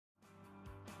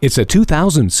It's a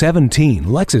 2017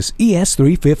 Lexus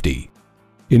ES350.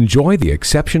 Enjoy the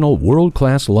exceptional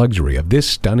world-class luxury of this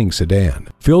stunning sedan,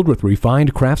 filled with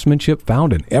refined craftsmanship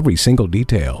found in every single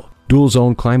detail.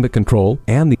 Dual-zone climate control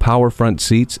and the power front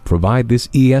seats provide this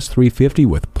ES350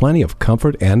 with plenty of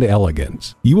comfort and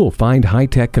elegance. You will find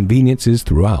high-tech conveniences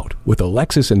throughout with a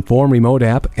Lexus Inform remote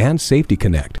app and Safety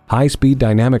Connect, high-speed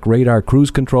dynamic radar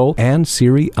cruise control, and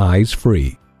Siri Eyes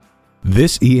Free.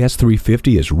 This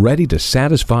ES350 is ready to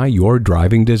satisfy your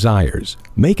driving desires.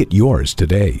 Make it yours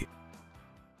today.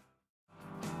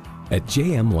 At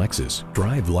JM Lexus,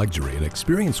 drive luxury and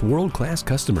experience world-class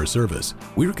customer service.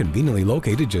 We're conveniently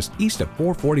located just east of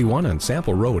 441 on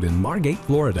Sample Road in Margate,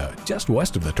 Florida, just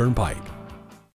west of the Turnpike.